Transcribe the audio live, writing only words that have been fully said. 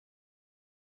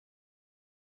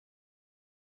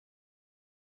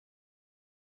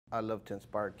I love to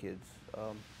inspire kids.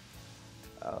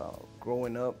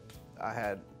 Growing up, I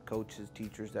had coaches,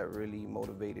 teachers that really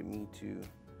motivated me to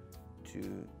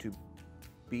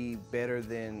be better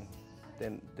than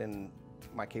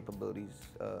my capabilities.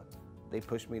 They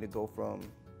pushed me to go from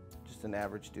just an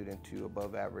average student to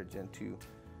above average, and to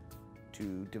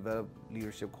develop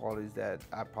leadership qualities that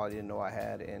I probably didn't know I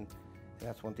had. And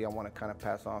that's one thing I want to kind of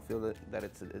pass on. I feel that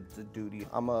it's a duty.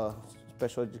 I'm a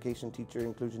special education teacher,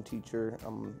 inclusion teacher.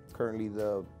 I'm currently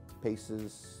the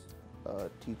PACES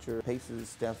teacher. PACES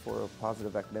stands for a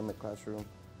positive academic classroom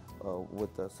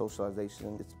with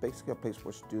socialization. It's basically a place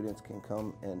where students can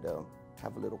come and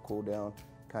have a little cool down,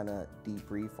 kind of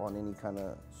debrief on any kind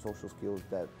of social skills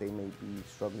that they may be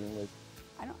struggling with.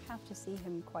 I don't have to see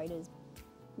him quite as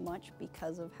much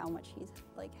because of how much he's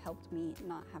helped me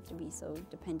not have to be so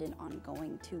dependent on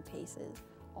going to PACES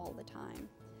all the time.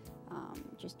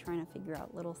 Just trying to figure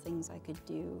out little things I could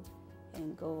do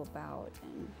and go about,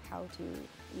 and how to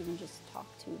even just talk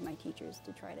to my teachers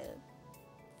to try to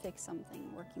fix something,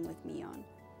 working with me on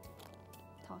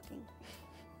talking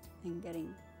and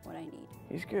getting what I need.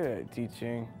 He's good at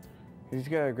teaching. He's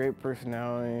got a great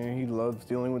personality. He loves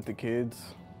dealing with the kids.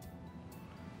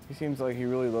 He seems like he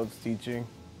really loves teaching.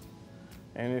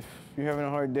 And if you're having a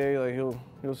hard day,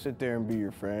 he'll sit there and be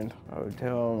your friend. I would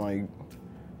tell him,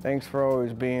 thanks for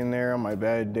always being there on my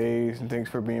bad days, and thanks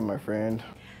for being my friend.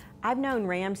 I've known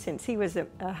Ram since he was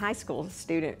a high school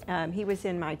student. He was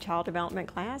in my child development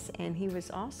class, and he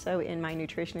was also in my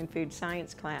nutrition and food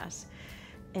science class.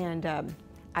 And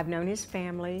I've known his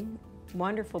family,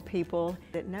 wonderful people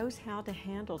that knows how to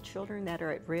handle children that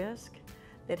are at risk,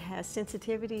 that has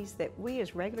sensitivities that we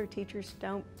as regular teachers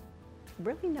don't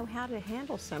really know how to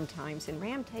handle sometimes. And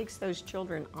Ram takes those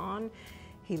children on.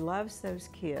 He loves those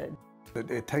kids.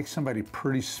 It takes somebody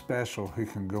pretty special who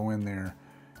can go in there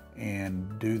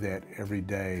and do that every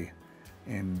day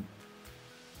and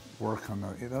work on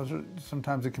those.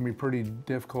 Sometimes it can be pretty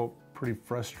difficult, pretty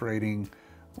frustrating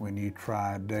when you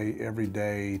try every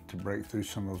day to break through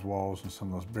some of those walls and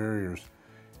some of those barriers.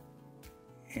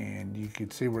 And you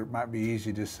could see where it might be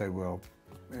easy to say, well,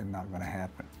 it's not going to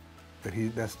happen. But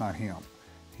that's not him.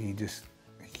 He just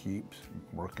keeps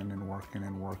working and working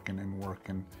and working and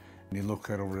working. And you look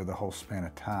at over the whole span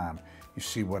of time, you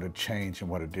see what a change and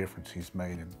what a difference he's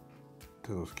made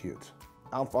to those kids.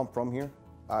 I'm from here.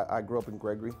 I grew up in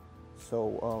Gregory,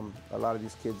 so a lot of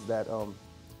these kids that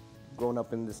growing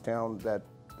up in this town that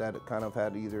kind of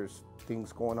had either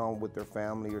things going on with their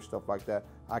family or stuff like that,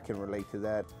 I can relate to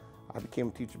that. I became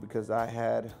a teacher because I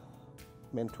had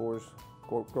mentors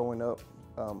growing up.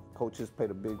 Coaches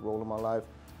played a big role in my life.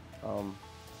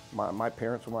 My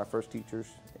parents were my first teachers,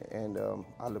 and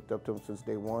I looked up to them since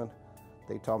day one.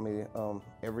 They taught me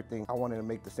everything. I wanted to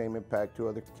make the same impact to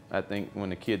other kids. I think when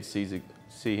the kids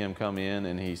see him come in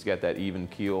and he's got that even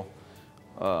keel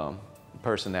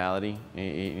personality,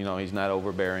 he's not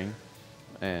overbearing,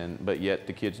 but yet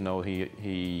the kids know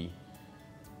he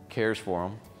cares for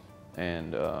them,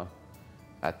 and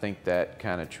I think that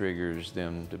kind of triggers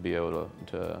them to be able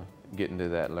to get into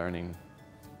that learning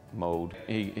mode.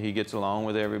 He gets along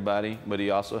with everybody, but he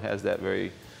also has that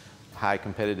very high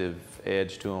competitive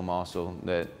edge to him also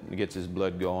that gets his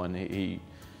blood going.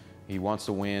 He wants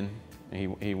to win.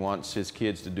 He wants his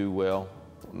kids to do well,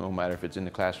 no matter if it's in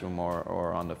the classroom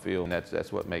or on the field. And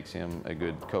that's what makes him a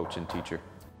good coach and teacher.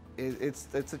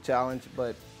 It's a challenge,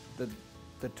 but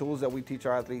the tools that we teach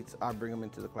our athletes, I bring them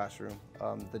into the classroom.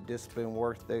 The discipline,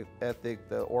 work ethic,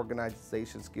 the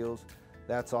organization skills,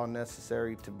 that's all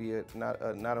necessary to be not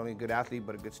only a good athlete,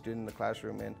 but a good student in the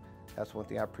classroom. And that's one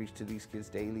thing I preach to these kids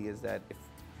daily, is that if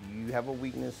you have a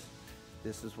weakness,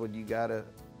 this is what you gotta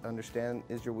understand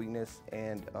is your weakness,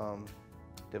 and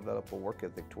develop a work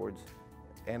ethic towards,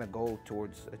 and a goal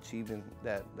towards achieving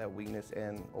that weakness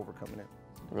and overcoming it.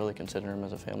 Really consider him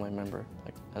as a family member,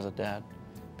 as a dad,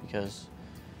 because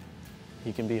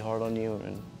he can be hard on you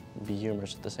and be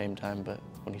humorous at the same time, but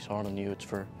when he's hard on you, it's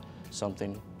for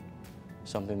something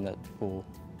that will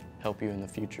help you in the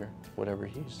future, whatever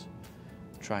he's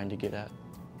trying to get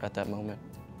at that moment.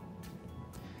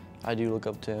 I do look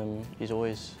up to him. He's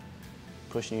always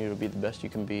pushing you to be the best you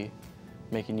can be,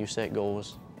 making you set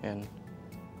goals and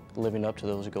living up to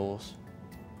those goals,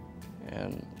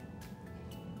 and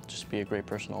just be a great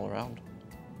person all around.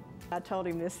 I told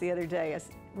him this the other day. I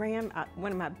said, Ram,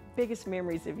 one of my biggest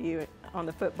memories of you on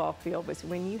the football field was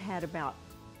when you had about,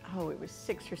 it was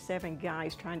 6 or 7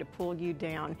 guys trying to pull you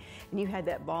down, and you had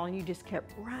that ball and you just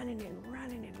kept running and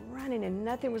running and running, and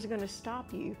nothing was going to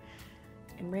stop you.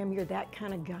 And Ram, you're that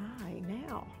kind of guy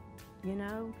now.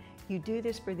 You do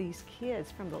this for these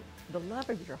kids from the love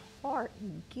of your heart. You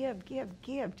give, give,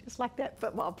 give, just like that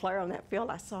football player on that field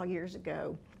I saw years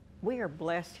ago. We are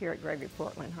blessed here at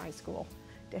Gregory-Portland High School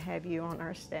to have you on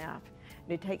our staff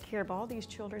and to take care of all these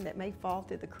children that may fall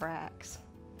through the cracks.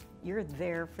 You're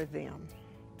there for them,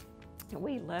 and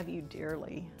we love you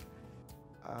dearly.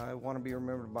 I want to be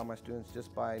remembered by my students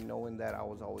just by knowing that I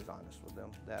was always honest with them,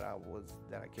 that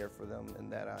I cared for them,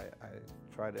 and that I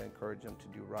try to encourage them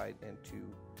to do right and to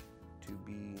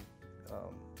be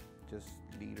just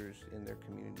leaders in their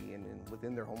community and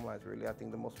within their home lives. Really, I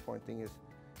think the most important thing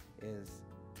is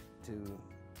to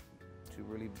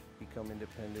really become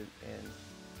independent and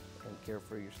care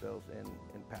for yourselves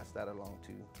and pass that along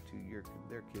to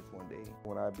their kids one day.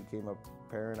 When I became a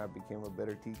parent, I became a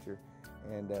better teacher,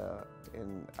 and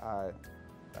I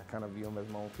kind of view them as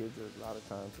my own kids a lot of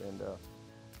times, and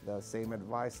the same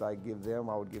advice I give them,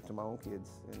 I would give to my own kids,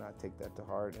 and I take that to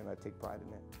heart, and I take pride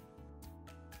in that.